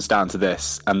it comes down to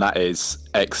this, and that is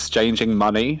exchanging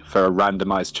money for a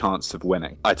randomized chance of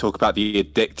winning. I talk about the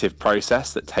addictive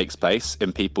process that takes place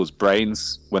in people's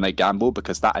brains when they gamble,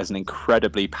 because that is an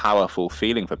incredibly powerful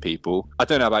feeling for people. I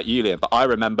don't know about you, Liam, but I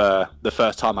remember the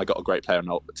first time I got a great player on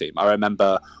the Ultimate Team. I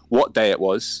remember what day it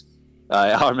was.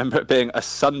 I remember it being a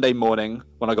Sunday morning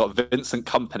when I got Vincent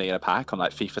Kompany in a pack on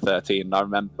like FIFA 13. And I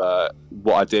remember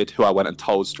what I did, who I went and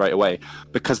told straight away,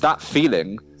 because that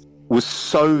feeling was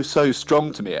so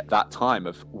strong to me at that time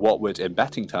of what would, in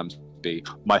betting terms, be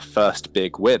my first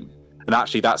big win. And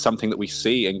actually, that's something that we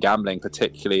see in gambling,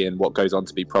 particularly in what goes on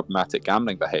to be problematic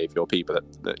gambling behavior, or people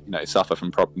that suffer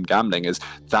from problem gambling, is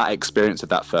that experience of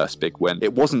that first big win.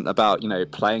 It wasn't about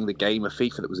playing the game of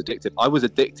FIFA that was addictive. I was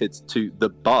addicted to the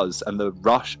buzz and the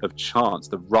rush of chance,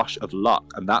 the rush of luck,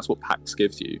 and that's what packs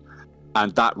gives you.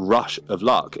 And that rush of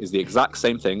luck is the exact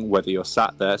same thing whether you're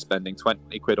sat there spending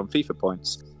 20 quid on FIFA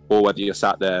points or whether you're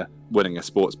sat there winning a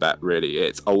sports bet. Really,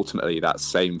 it's ultimately that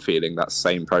same feeling, that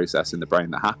same process in the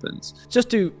brain that happens. Just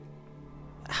to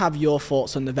have your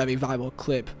thoughts on the very viral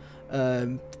clip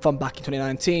from back in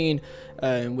 2019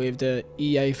 with the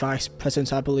EA Vice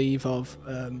President, I believe, of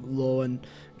Law and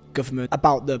Government,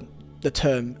 about the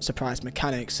term surprise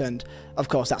mechanics, and of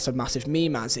course that's a massive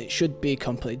meme, as it should be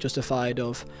completely justified,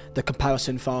 of the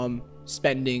comparison from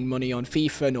spending money on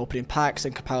FIFA and opening packs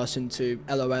in comparison to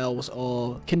LOLs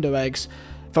or Kinder Eggs.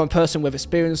 From a person with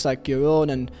experience like your own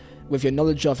and with your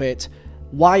knowledge of it,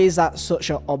 why is that such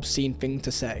an obscene thing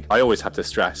to say? I always have to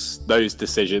stress those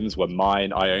decisions were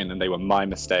mine. I own them. They were my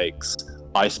mistakes.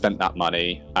 I spent that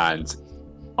money and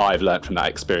I've learned from that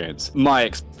experience. My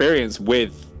experience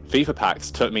with FIFA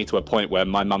packs took me to a point where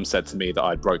my mum said to me that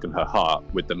I'd broken her heart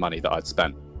with the money that I'd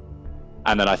spent.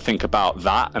 And then I think about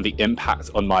that and the impact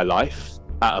on my life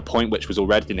at a point which was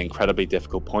already an incredibly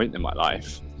difficult point in my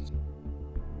life.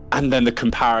 And then the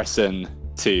comparison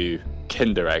to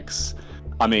Kinder Eggs.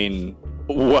 I mean,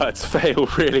 words fail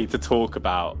really to talk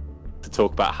about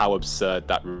how absurd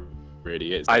that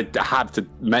really is. I have to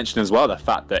mention as well the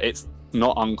fact that it's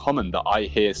not uncommon that I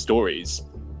hear stories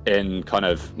in kind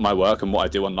of my work and what I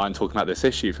do online talking about this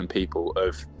issue from people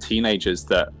of teenagers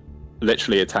that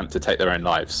literally attempt to take their own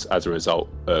lives as a result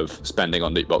of spending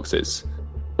on loot boxes,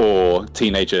 or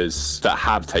teenagers that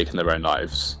have taken their own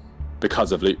lives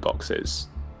because of loot boxes.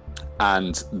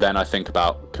 And then I think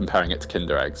about comparing it to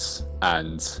Kinder Eggs,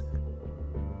 and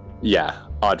yeah,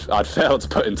 I'd fail to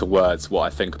put into words what I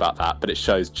think about that, but it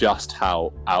shows just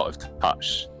how out of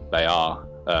touch they are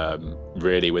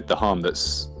really with the harm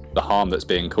that's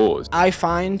being caused. I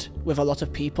find with a lot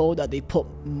of people that they put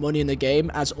money in the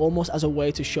game as almost as a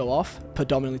way to show off,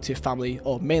 predominantly to family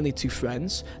or mainly to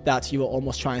friends, that you are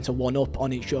almost trying to one up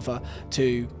on each other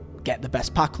to get the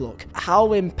best pack look. How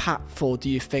impactful do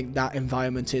you think that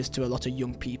environment is to a lot of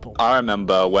young people? I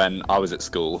remember when I was at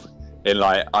school in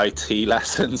like IT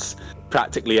lessons,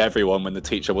 practically everyone, when the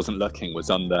teacher wasn't looking,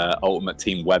 was on the Ultimate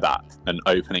Team web app and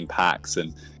opening packs,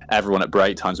 and everyone at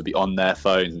break times would be on their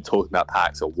phones and talking about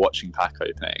packs or watching pack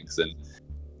openings. And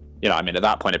I mean, at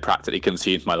that point it practically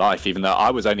consumed my life, even though I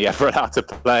was only ever allowed to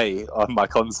play on my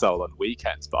console on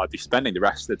weekends, but I'd be spending the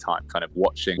rest of the time kind of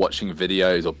watching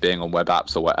videos or being on web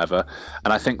apps or whatever.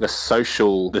 And I think the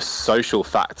social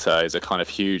factor is a kind of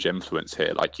huge influence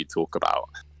here, like you talk about.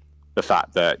 The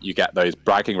fact that you get those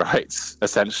bragging rights,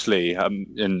 essentially,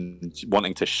 in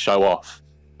wanting to show off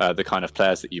the kind of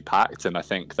players that you packed. And I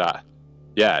think that,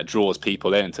 yeah, it draws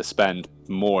people in to spend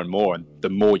more and more. And the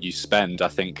more you spend, I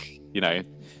think,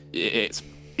 it's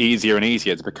easier and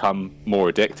easier to become more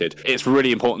addicted. It's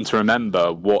really important to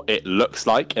remember what it looks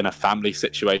like in a family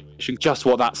situation, just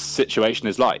what that situation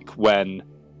is like when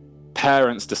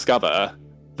parents discover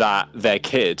that their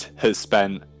kid has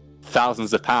spent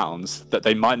thousands of pounds that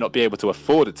they might not be able to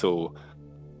afford at all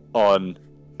on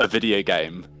a video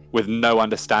game, with no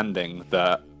understanding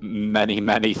that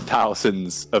many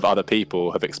thousands of other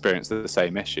people have experienced the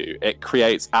same issue. It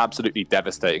creates absolutely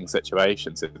devastating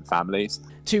situations in families.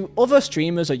 To other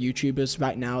streamers or YouTubers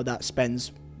right now that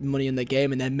spends money on the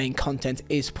game and their main content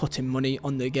is putting money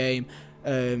on the game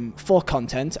for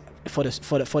content for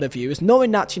the viewers, knowing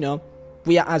that, you know,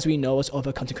 as we know as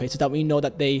other content creators, that we know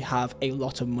that they have a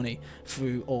lot of money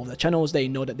through all their channels. They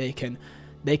know that they can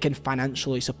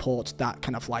financially support that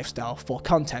kind of lifestyle for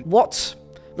content. What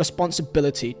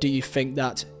responsibility do you think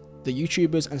that the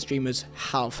YouTubers and streamers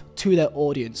have to their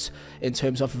audience in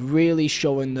terms of really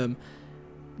showing them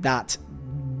that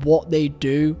what they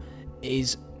do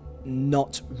is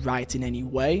not right in any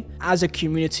way? As a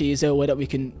community, is there a way that we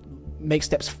can make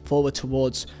steps forward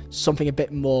towards something a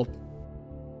bit more?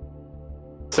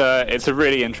 It's a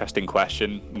really interesting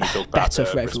question when we talk about the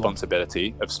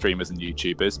responsibility of streamers and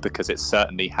YouTubers, because it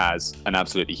certainly has an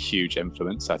absolutely huge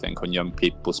influence, I think, on young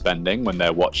people spending when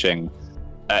they're watching,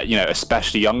 you know,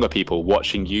 especially younger people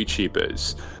watching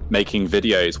YouTubers making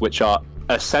videos which are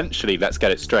essentially, let's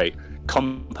get it straight,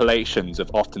 compilations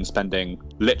of often spending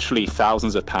literally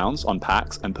thousands of pounds on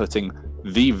packs and putting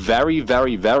the very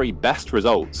best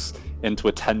results into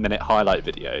a 10-minute highlight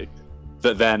video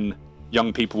that then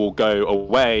young people will go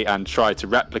away and try to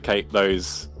replicate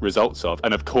those results of.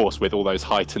 And of course, with all those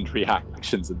heightened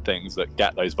reactions and things that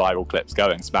get those viral clips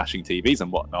going, smashing TVs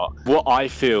and whatnot. What I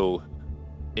feel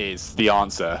is the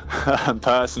answer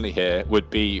personally here would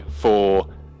be for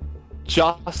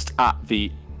just at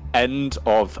the end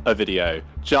of a video,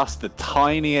 just the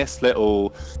tiniest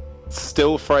little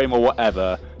still frame or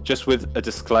whatever, just with a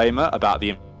disclaimer about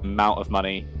the amount of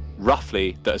money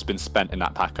roughly that has been spent in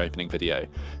that pack opening video,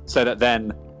 so that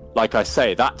then, like I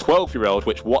say, that 12-year-old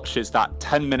which watches that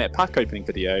 10-minute pack opening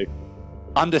video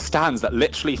understands that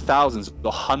literally thousands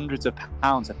or hundreds of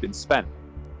pounds have been spent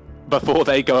before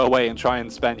they go away and try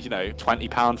and spend, you know, £20,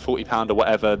 £40 or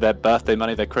whatever, their birthday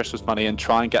money, their Christmas money, and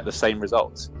try and get the same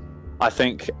results. I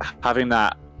think having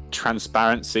that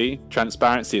transparency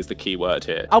is the key word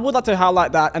here. I would like to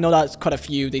highlight that. I know that's quite a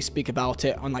few, they speak about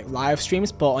it on like live streams,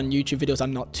 but on YouTube videos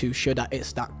I'm not too sure that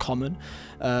it's that common.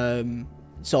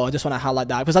 So I just want to highlight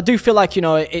that, because I do feel like, you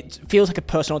know, it feels like a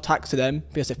personal attack to them,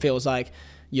 because it feels like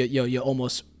you're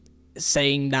almost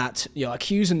saying that you're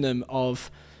accusing them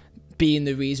of being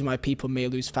the reason why people may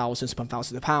lose thousands upon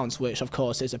thousands of pounds, which of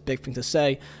course is a big thing to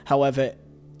say. However,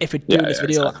 if we're doing this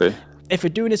video, exactly. If we're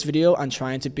doing this video and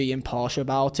trying to be impartial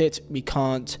about it, we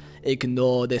can't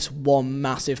ignore this one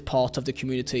massive part of the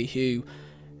community who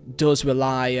does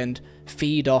rely and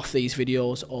feed off these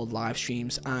videos or live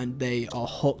streams, and they are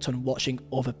hooked on watching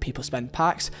other people spend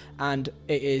packs, and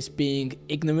it is being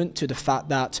ignorant to the fact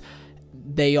that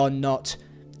they are not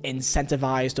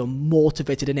incentivized or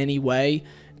motivated in any way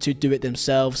to do it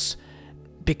themselves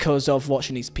because of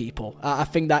watching these people. I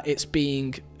think that it's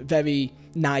being very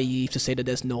naive to say that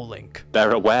there's no link.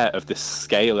 They're aware of the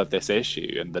scale of this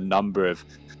issue and the number of,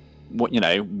 you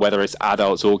know, whether it's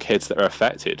adults or kids that are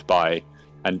affected by,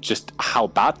 and just how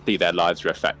badly their lives are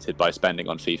affected by spending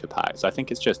on FIFA packs. I think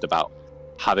it's just about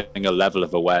having a level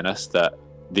of awareness that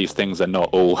these things are not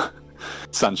all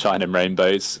sunshine and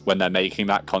rainbows when they're making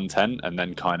that content, and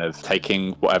then kind of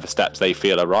taking whatever steps they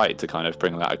feel are right to kind of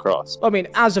bring that across. I mean,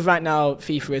 as of right now,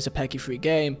 FIFA is a peggy-free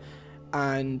game,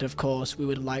 and of course we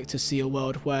would like to see a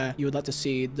world where you would like to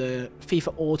see the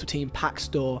FIFA Auto Team pack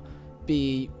store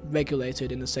be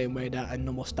regulated in the same way that a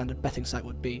normal standard betting site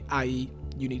would be, i.e.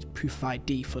 you need proof of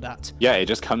ID for that. Yeah, it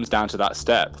just comes down to that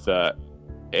step that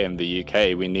in the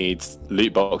UK we need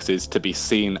loot boxes to be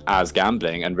seen as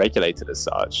gambling and regulated as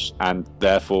such, and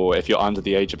therefore if you're under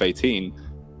the age of 18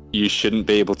 you shouldn't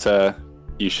be able to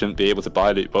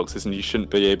buy loot boxes, and you shouldn't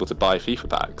be able to buy FIFA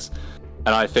packs.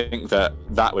 And I think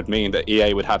that would mean that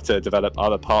EA would have to develop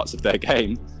other parts of their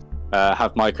game,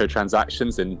 have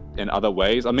microtransactions in other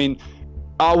ways. I mean,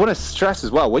 I want to stress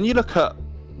as well, when you look at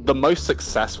the most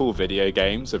successful video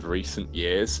games of recent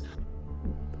years,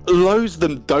 most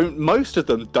of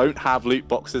them don't have loot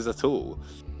boxes at all.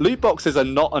 Loot boxes are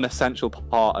not an essential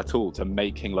part at all to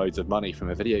making loads of money from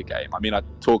a video game. I mean, I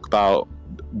talk about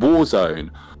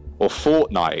Warzone or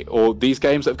Fortnite, or these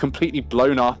games that have completely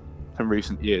blown up in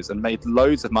recent years and made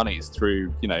loads of monies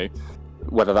through, you know,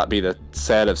 whether that be the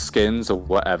sale of skins or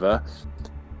whatever.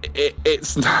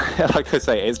 It's like I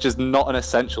say, it's just not an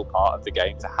essential part of the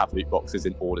game to have loot boxes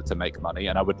in order to make money.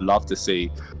 And I would love to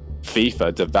see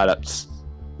FIFA developed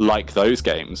like those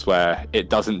games, where it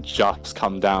doesn't just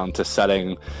come down to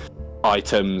selling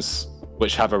items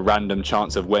which have a random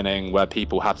chance of winning, where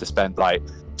people have to spend like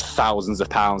thousands of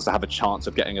pounds to have a chance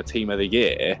of getting a team of the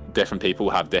year. Different people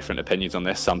have different opinions on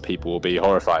this. Some people will be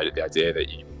horrified at the idea that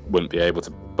you wouldn't be able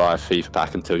to buy a FIFA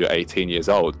pack until you're 18 years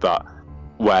old. But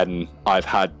when I've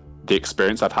had the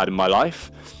experience I've had in my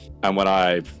life, and when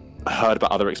I've heard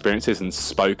about other experiences and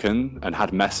spoken and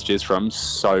had messages from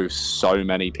so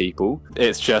many people,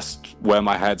 it's just where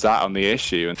my head's at on the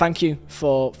issue. And thank you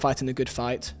for fighting the good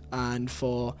fight and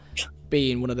for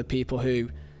being one of the people who,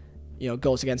 you know,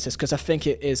 goes against this, because I think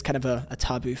it is kind of a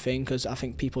taboo thing, because I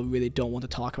think people really don't want to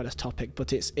talk about this topic,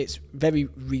 but it's very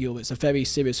real. It's a very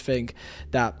serious thing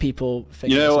that people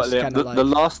think. You know what, Liam, the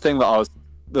last thing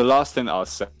that I'll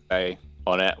say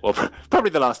on it, or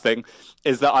probably the last thing,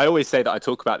 is that I always say that I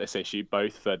talk about this issue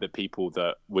both for the people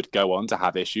that would go on to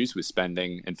have issues with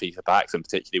spending in FIFA packs, and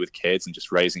particularly with kids, and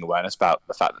just raising awareness about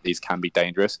the fact that these can be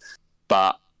dangerous.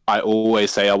 But I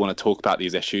always say I want to talk about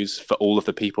these issues for all of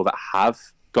the people that have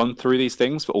gone through these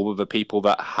things, for all of the people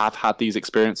that have had these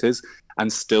experiences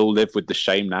and still live with the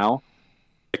shame now,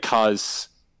 because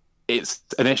it's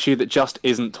an issue that just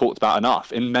isn't talked about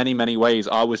enough. In many ways,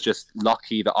 I was just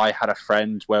lucky that I had a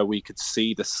friend where we could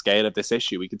see the scale of this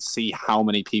issue. We could see how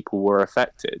many people were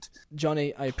affected.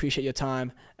 Johnny, I appreciate your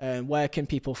time. Where can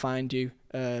people find you?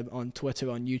 On Twitter,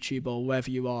 on YouTube, or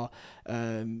wherever you are,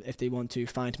 if they want to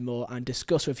find more and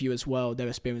discuss with you as well their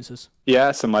experiences?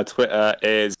 Yeah, so my Twitter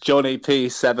is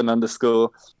JohnnyP7_,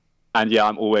 and yeah,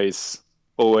 I'm always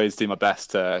do my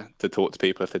best to talk to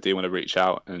people if they do want to reach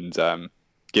out and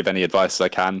give any advice I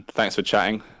can. Thanks for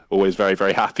chatting. Always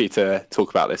very happy to talk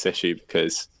about this issue,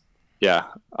 because yeah,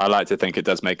 I like to think it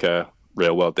does make a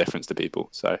real world difference to people.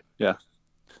 So yeah,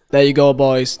 there you go,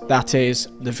 boys. That is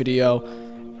the video.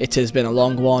 It has been a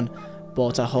long one,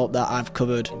 but I hope that I've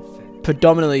covered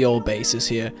predominantly all bases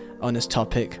here on this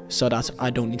topic, so that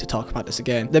I don't need to talk about this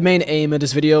again. The main aim of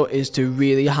this video is to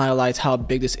really highlight how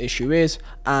big this issue is,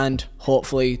 and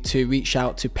hopefully to reach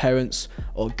out to parents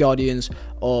or guardians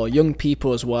or young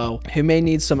people as well who may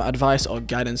need some advice or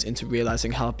guidance into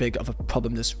realizing how big of a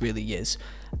problem this really is.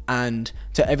 And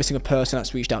to every single person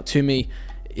that's reached out to me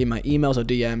in my emails or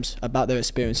DMs about their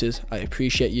experiences, I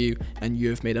appreciate you, and you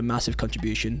have made a massive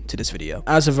contribution to this video.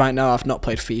 As of right now, I've not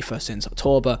played FIFA since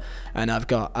October, and I've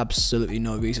got absolutely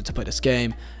no reason to play this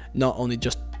game, not only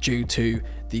just due to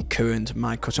the current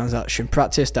microtransaction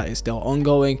practice that is still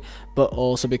ongoing, but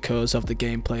also because of the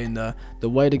gameplay and the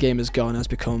way the game has gone has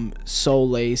become so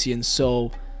lazy and so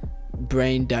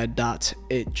brain dead that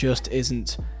it just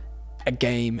isn't a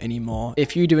game anymore.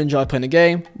 If you do enjoy playing the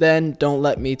game, then don't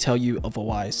let me tell you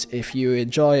otherwise. If you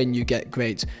enjoy and you get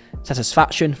great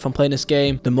satisfaction from playing this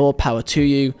game, the more power to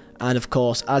you. And of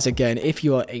course, as again, if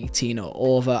you are 18 or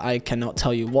over, I cannot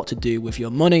tell you what to do with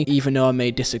your money. Even though I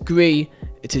may disagree,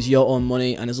 it is your own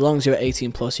money, and as long as you're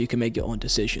 18 plus, you can make your own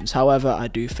decisions. However, I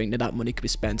do think that money could be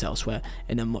spent elsewhere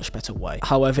in a much better way.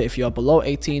 However, if you're below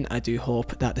 18, I do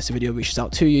hope that this video reaches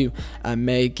out to you and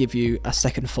may give you a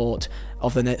second thought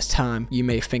of the next time you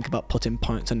may think about putting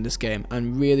points on this game,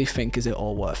 and really think, is it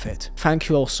all worth it? Thank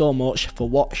you all so much for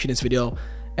watching this video,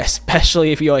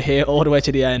 especially if you're here all the way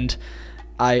to the end.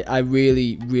 I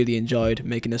really enjoyed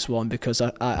making this one, because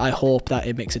I hope that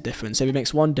it makes a difference. If it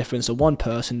makes one difference to one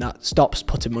person that stops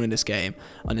putting money in this game,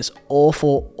 on this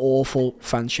awful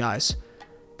franchise,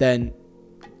 then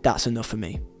that's enough for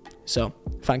me. So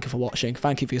thank you for watching,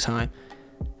 thank you for your time.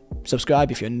 Subscribe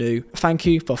if you're new. Thank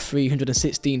you for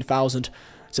 316,000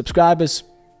 subscribers.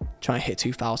 Try and hit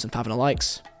 2,500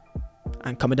 likes,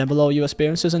 and comment down below your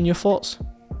experiences and your thoughts.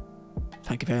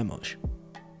 Thank you very much.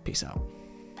 Peace out.